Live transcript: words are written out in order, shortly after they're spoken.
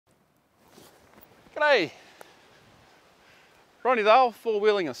G'day! Ronnie Dale, Four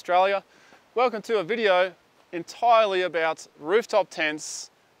Wheeling Australia. Welcome to a video entirely about rooftop tents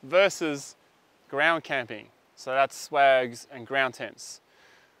versus ground camping. So that's swags and ground tents.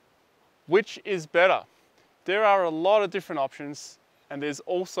 Which is better? There are a lot of different options and there's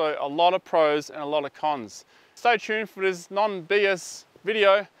also a lot of pros and a lot of cons. Stay tuned for this non-BS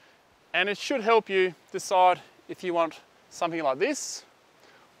video and it should help you decide if you want something like this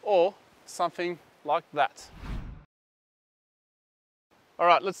or something like that. All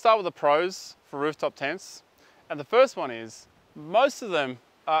right, let's start with the pros for rooftop tents. And the first one is, most of them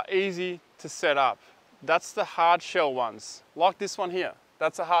are easy to set up. That's the hard shell ones, like this one here.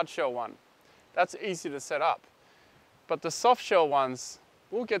 That's a hard shell one. That's easy to set up. But the soft shell ones,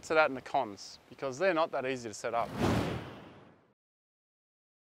 we'll get to that in the cons because they're not that easy to set up.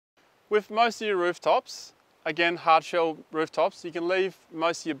 With most of your rooftops, again, hard shell rooftops, you can leave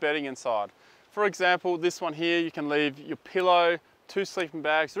most of your bedding inside. For example, this one here, you can leave your pillow, 2 sleeping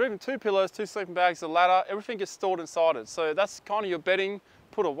bags, or even 2 pillows, 2 sleeping bags, a ladder, everything gets stored inside it. So that's kind of your bedding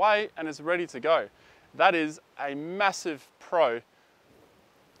put away and it's ready to go. That is a massive pro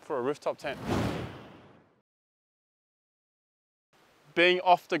for a rooftop tent. Being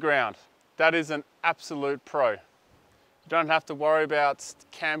off the ground, that is an absolute pro. You don't have to worry about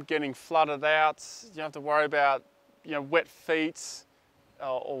camp getting flooded out. You don't have to worry about wet feet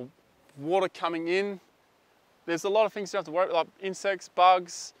or water coming in. There's a lot of things you don't have to worry about, like insects,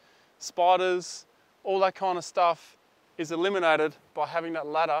 bugs, spiders, all that kind of stuff is eliminated by having that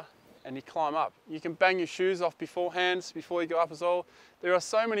ladder and you climb up. You can bang your shoes off beforehand, before you go up as well. There are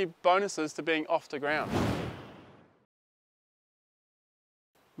so many bonuses to being off the ground.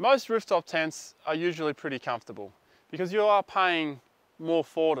 Most rooftop tents are usually pretty comfortable because you are paying more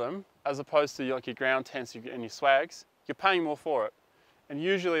for them as opposed to like your ground tents and your swags. You're paying more for it. And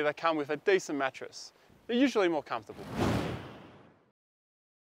usually they come with a decent mattress. They're usually more comfortable.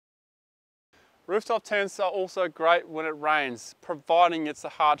 Rooftop tents are also great when it rains, providing it's a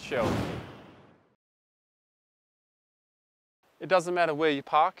hard shell. It doesn't matter where you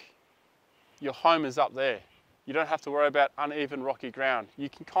park, your home is up there. You don't have to worry about uneven rocky ground. You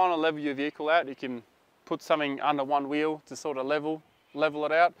can kind of level your vehicle out. You can put something under one wheel to sort of level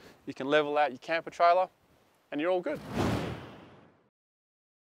it out. You can level out your camper trailer and you're all good.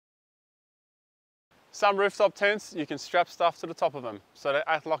 Some rooftop tents, you can strap stuff to the top of them, so they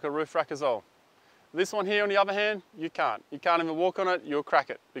act like a roof rack as well. This one here, on the other hand, you can't. You can't even walk on it, you'll crack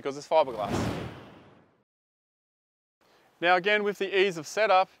it, because it's fiberglass. Now again, with the ease of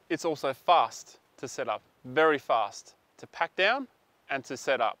setup, it's also fast to set up, very fast to pack down and to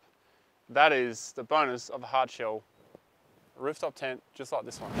set up. That is the bonus of a hard shell rooftop tent, just like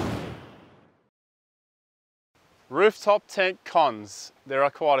this one. Rooftop tent cons, there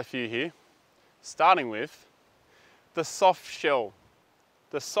are quite a few here. Starting with the soft shell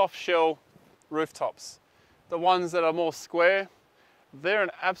rooftops. The ones that are more square, they're an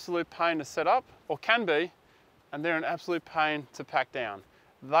absolute pain to set up, or can be, and they're an absolute pain to pack down.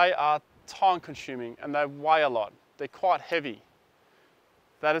 They are time consuming and they weigh a lot. They're quite heavy.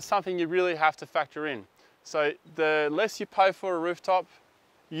 That is something you really have to factor in. So the less you pay for a rooftop,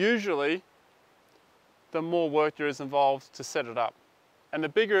 usually the more work there is involved to set it up. And the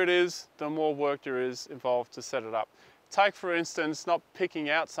bigger it is, the more work there is involved to set it up. Take for instance, not picking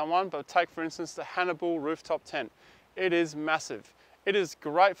out someone, but take for instance the Hannibal rooftop tent. It is massive. It is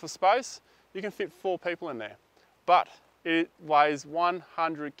great for space. You can fit 4 people in there. But it weighs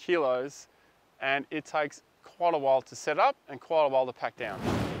 100 kilos and it takes quite a while to set up and quite a while to pack down.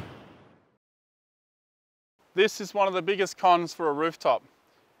 This is one of the biggest cons for a rooftop,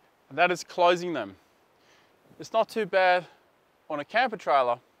 and that is closing them. It's not too bad on a camper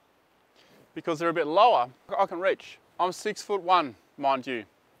trailer because they're a bit lower. I can reach. I'm 6'1", mind you.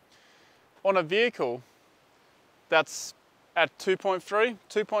 On a vehicle that's at 2.3,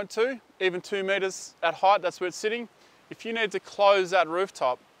 2.2, even 2 meters at height, that's where it's sitting. If you need to close that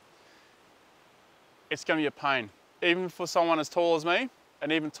rooftop, it's going to be a pain. Even for someone as tall as me,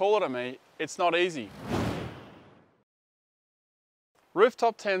 and even taller than me, it's not easy.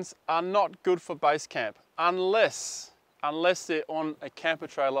 Rooftop tents are not good for base camp unless they're on a camper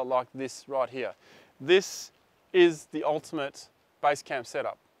trailer like this right here. This is the ultimate base camp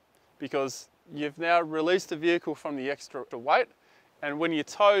setup because you've now released the vehicle from the extra weight, and when you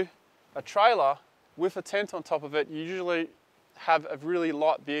tow a trailer with a tent on top of it, you usually have a really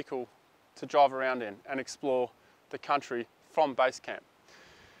light vehicle to drive around in and explore the country from base camp.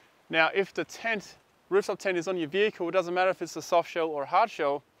 Now, if the rooftop tent is on your vehicle, it doesn't matter if it's a soft shell or a hard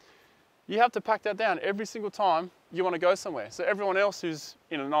shell, you have to pack that down every single time you want to go somewhere. So everyone else who's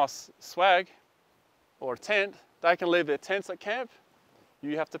in a nice swag, or a tent, they can leave their tents at camp.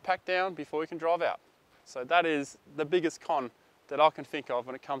 You have to pack down before you can drive out. So that is the biggest con that I can think of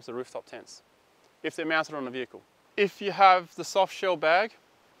when it comes to rooftop tents, if they're mounted on a vehicle. If you have the soft shell bag,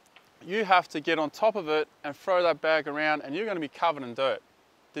 you have to get on top of it and throw that bag around, and you're going to be covered in dirt.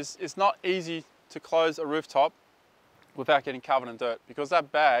 It's not easy to close a rooftop without getting covered in dirt, because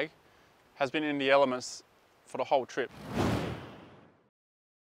that bag has been in the elements for the whole trip.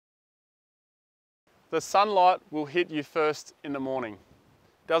 The sunlight will hit you first in the morning.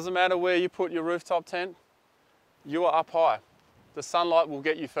 Doesn't matter where you put your rooftop tent, you are up high. The sunlight will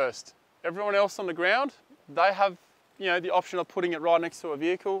get you first. Everyone else on the ground, they have, you know, the option of putting it right next to a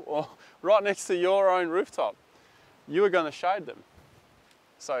vehicle or right next to your own rooftop. You are going to shade them.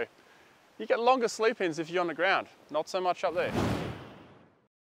 So you get longer sleep-ins if you're on the ground, not so much up there.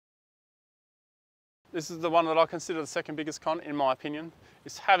 This is the one that I consider the second biggest con, in my opinion,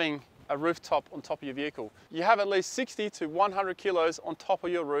 is having a rooftop on top of your vehicle. You have at least 60 to 100 kilos on top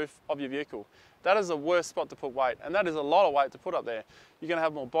of your roof of your vehicle. That is the worst spot to put weight, and that is a lot of weight to put up there. You're going to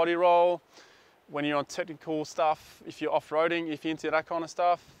have more body roll. When you're on technical stuff, if you're off-roading, if you're into that kind of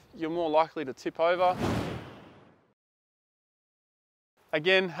stuff, you're more likely to tip over.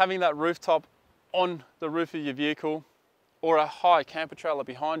 Again, having that rooftop on the roof of your vehicle or a high camper trailer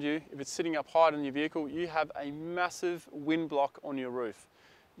behind you, if it's sitting up high in your vehicle, you have a massive wind block on your roof.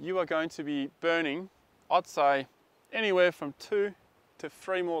 You are going to be burning, I'd say, anywhere from 2 to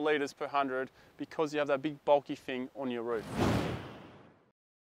 3 more litres per 100 because you have that big bulky thing on your roof.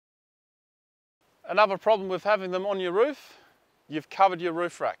 Another problem with having them on your roof, you've covered your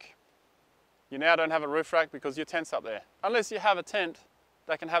roof rack. You now don't have a roof rack because your tent's up there. Unless you have a tent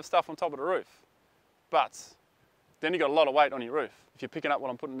that can have stuff on top of the roof. But then you've got a lot of weight on your roof if you're picking up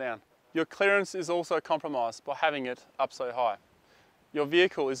what I'm putting down. Your clearance is also compromised by having it up so high. Your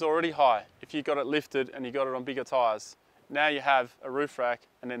vehicle is already high if you got it lifted and you got it on bigger tyres. Now you have a roof rack,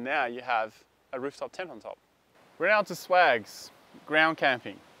 and then now you have a rooftop tent on top. We're now to swags, ground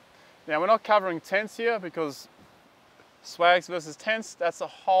camping. Now we're not covering tents here because swags versus tents, that's a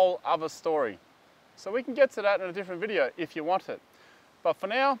whole other story. So we can get to that in a different video if you want it. But for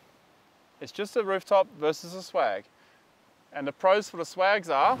now, it's just a rooftop versus a swag. And the pros for the swags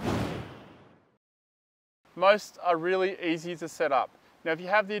are, most are really easy to set up. Now if you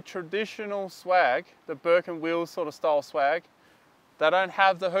have the traditional swag, the Birkin wheels sort of style swag, they don't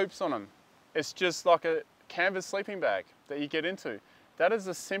have the hoops on them. It's just like a canvas sleeping bag that you get into. That is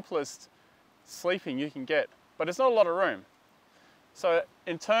the simplest sleeping you can get, but it's not a lot of room. So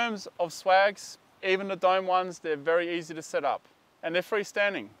in terms of swags, even the dome ones, they're very easy to set up. And they're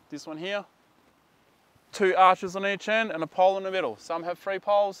freestanding. This one here, 2 arches on each end and a pole in the middle. Some have 3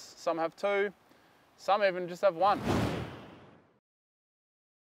 poles, some have 2, some even just have 1.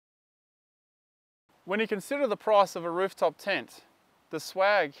 When you consider the price of a rooftop tent, the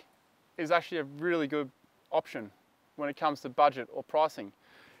swag is actually a really good option when it comes to budget or pricing.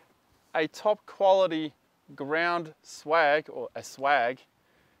 A top quality ground swag, or a swag,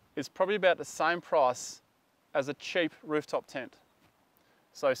 is probably about the same price as a cheap rooftop tent.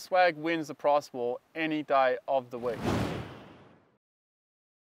 So swag wins the price war any day of the week.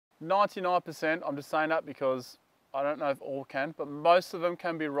 99%, I'm just saying that because I don't know if all can, but most of them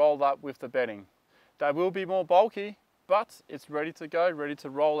can be rolled up with the bedding. They will be more bulky, but it's ready to go, ready to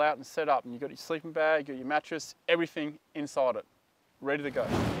roll out and set up. And you've got your sleeping bag, you've got your mattress, everything inside it, ready to go.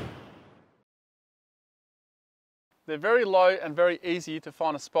 They're very low and very easy to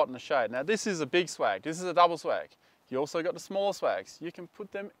find a spot in the shade. Now this is a big swag, this is a double swag. You also got the smaller swags. You can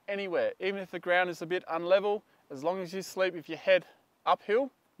put them anywhere, even if the ground is a bit unlevel. As long as you sleep with your head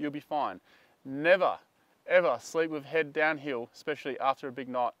uphill, you'll be fine. Never, ever sleep with head downhill, especially after a big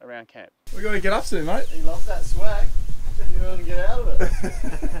night around camp. We're going to get up soon, mate. He loves that swag. You want to get out of it.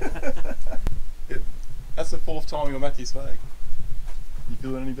 That's the 4th time we got Matthew swag. You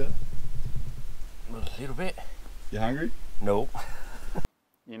feeling any better? A little bit. You hungry? Nope.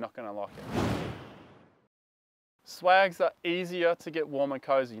 You're not going to like it. Swags are easier to get warm and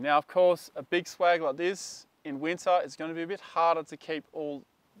cozy. Now, of course, a big swag like this in winter is going to be a bit harder to keep all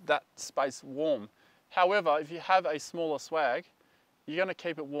that space warm. However, if you have a smaller swag, you're going to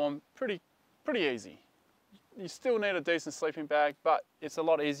keep it warm pretty easy. You still need a decent sleeping bag, but it's a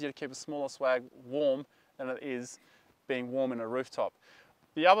lot easier to keep a smaller swag warm than it is being warm in a rooftop.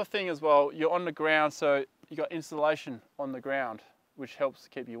 The other thing as well, you're on the ground, so you got insulation on the ground, which helps to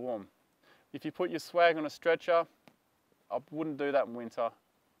keep you warm. If you put your swag on a stretcher, I wouldn't do that in winter.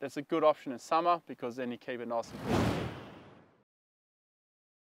 That's a good option in summer because then you keep it nice and cool.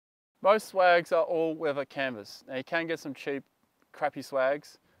 Most swags are all weather canvas. Now you can get some cheap, crappy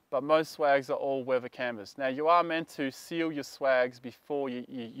swags, but most swags are all weather canvas. Now you are meant to seal your swags before you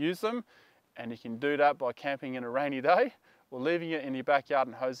use them, and you can do that by camping in a rainy day or leaving it in your backyard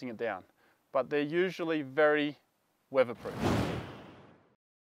and hosing it down. But they're usually very weatherproof.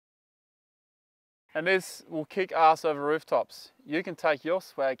 And this will kick ass over rooftops. You can take your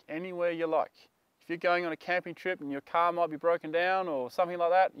swag anywhere you like. If you're going on a camping trip and your car might be broken down or something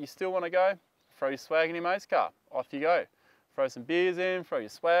like that, you still want to go, throw your swag in your mate's car. Off you go. Throw some beers in, throw your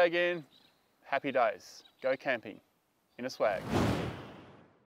swag in. Happy days. Go camping in a swag.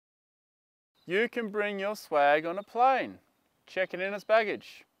 You can bring your swag on a plane. Check it in as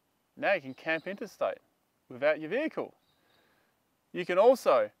baggage. Now you can camp interstate without your vehicle. You can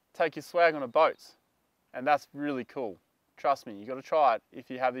also take your swag on a boat, and that's really cool. Trust me, you've got to try it if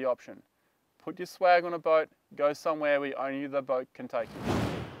you have the option. Put your swag on a boat, go somewhere where only the boat can take you.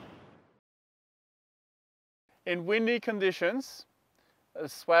 In windy conditions, a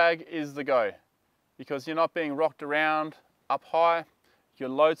swag is the go, because you're not being rocked around up high, you're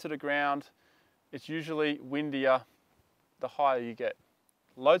low to the ground. It's usually windier the higher you get.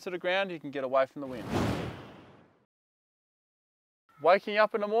 Low to the ground, you can get away from the wind. Waking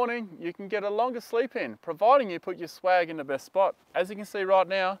up in the morning, you can get a longer sleep in, providing you put your swag in the best spot. As you can see right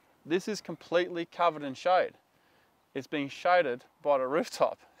now, this is completely covered in shade. It's being shaded by the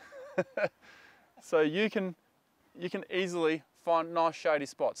rooftop. So you can easily find nice shady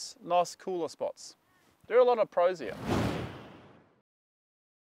spots, nice cooler spots. There are a lot of pros here.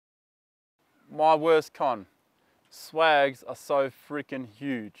 My worst con, swags are so freaking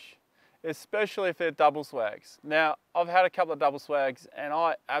huge, especially if they're double swags. Now, I've had a couple of double swags and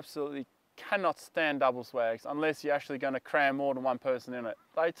I absolutely cannot stand double swags unless you're actually going to cram more than one person in it.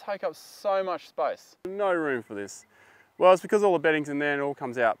 They take up so much space. No room for this. Well, it's because all the bedding's in there and it all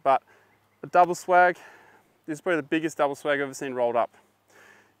comes out, but a double swag, this is probably the biggest double swag I've ever seen rolled up.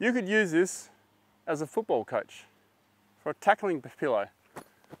 You could use this as a football coach for a tackling pillow.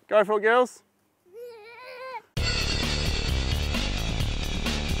 Go for it, girls.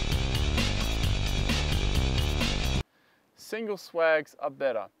 Single swags are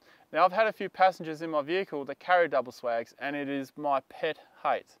better. Now, I've had a few passengers in my vehicle that carry double swags and it is my pet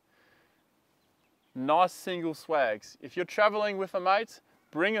hate. Nice single swags. If you're traveling with a mate,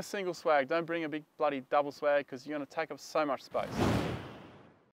 bring a single swag. Don't bring a big bloody double swag because you're going to take up so much space.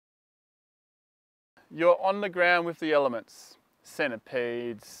 You're on the ground with the elements.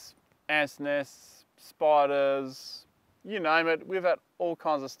 Centipedes, ants' nests, spiders, you name it. We've had all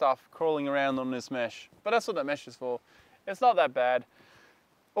kinds of stuff crawling around on this mesh. But that's what that mesh is for. It's not that bad.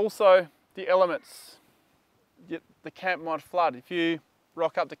 Also, the elements. The camp might flood. If you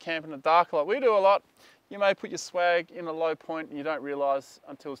rock up to camp in the dark like we do a lot, you may put your swag in a low point and you don't realise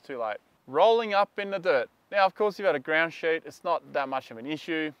until it's too late. Rolling up in the dirt. Now, of course, if you've had a ground sheet, it's not that much of an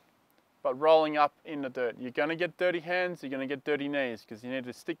issue, but rolling up in the dirt. You're going to get dirty hands, you're going to get dirty knees because you need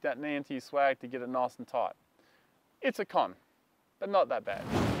to stick that knee into your swag to get it nice and tight. It's a con, but not that bad.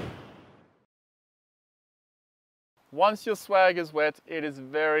 Once your swag is wet, it is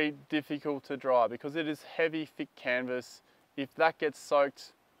very difficult to dry because it is heavy, thick canvas. If that gets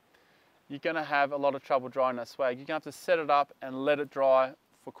soaked, you're going to have a lot of trouble drying that swag. You're going to have to set it up and let it dry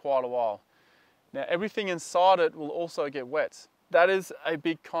for quite a while. Now, everything inside it will also get wet. That is a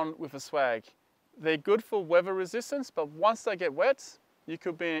big con with a swag. They're good for weather resistance, but once they get wet, you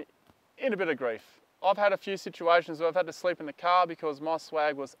could be in a bit of grief. I've had a few situations where I've had to sleep in the car because my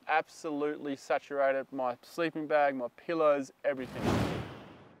swag was absolutely saturated. My sleeping bag, my pillows, everything.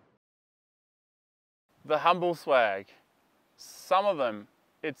 The humble swag. Some of them,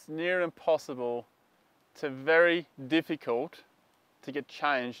 it's near impossible to very difficult to get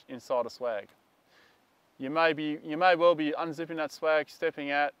changed inside a swag. You may well be unzipping that swag,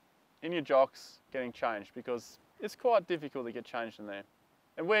 stepping out in your jocks, getting changed because it's quite difficult to get changed in there.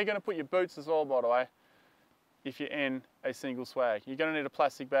 And where you're going to put your boots as well, by the way, if you're in a single swag. You're going to need a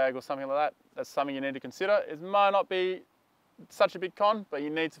plastic bag or something like that. That's something you need to consider. It might not be such a big con, but you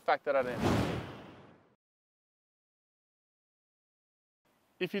need to factor that in.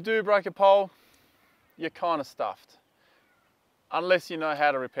 If you do break a pole, you're kind of stuffed. Unless you know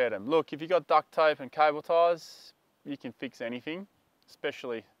how to repair them. Look, if you've got duct tape and cable ties, you can fix anything,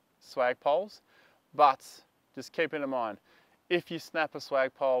 especially swag poles. But just keep it in mind, if you snap a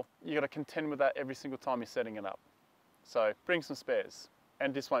swag pole, you've got to contend with that every single time you're setting it up. So bring some spares,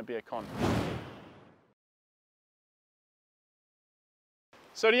 and this won't be a con.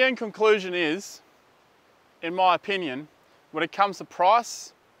 So the end conclusion is, in my opinion, when it comes to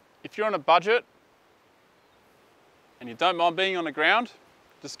price, if you're on a budget and you don't mind being on the ground,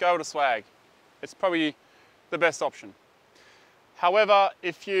 just go with a swag. It's probably the best option. However,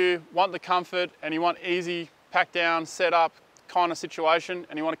 if you want the comfort and you want easy pack down, set up kind of situation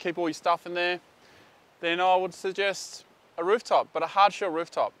and you want to keep all your stuff in there, then I would suggest a rooftop, but a hard shell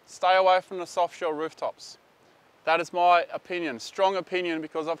rooftop. Stay away from the soft shell rooftops. That is my opinion, strong opinion,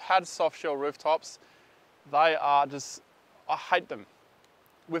 because I've had soft shell rooftops. They are just, I hate them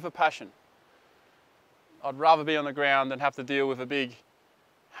with a passion. I'd rather be on the ground than have to deal with a big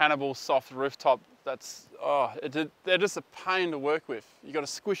Hannibal soft rooftop that's, they're just a pain to work with. You got to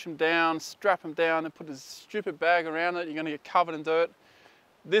squish them down, strap them down and put a stupid bag around it. You're going to get covered in dirt.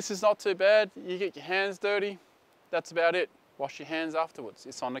 This is not too bad. You get your hands dirty, that's about it. Wash your hands afterwards.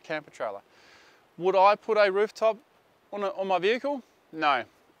 It's on the camper trailer. Would I put a rooftop on my vehicle? No,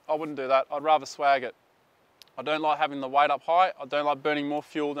 I wouldn't do that. I'd rather swag it. I don't like having the weight up high. I don't like burning more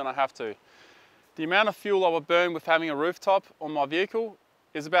fuel than I have to. The amount of fuel I would burn with having a rooftop on my vehicle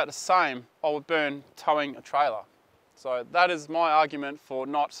is about the same I would burn towing a trailer. So that is my argument for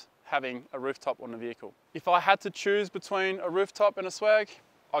not having a rooftop on the vehicle. If I had to choose between a rooftop and a swag,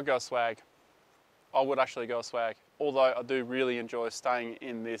 I'd go swag. I would actually go swag, although I do really enjoy staying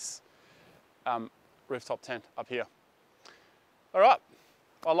in this rooftop tent up here. All right,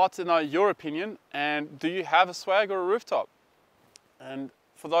 I'd like to know your opinion, and do you have a swag or a rooftop? And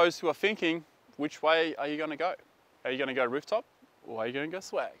for those who are thinking, which way are you going to go? Are you going to go rooftop or are you going to go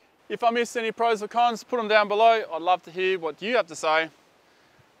swag? If I missed any pros or cons, put them down below. I'd love to hear what you have to say.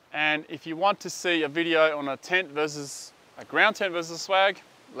 And if you want to see a video on a tent versus a ground tent versus swag,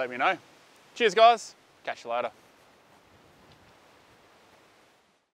 let me know. Cheers guys, catch you later.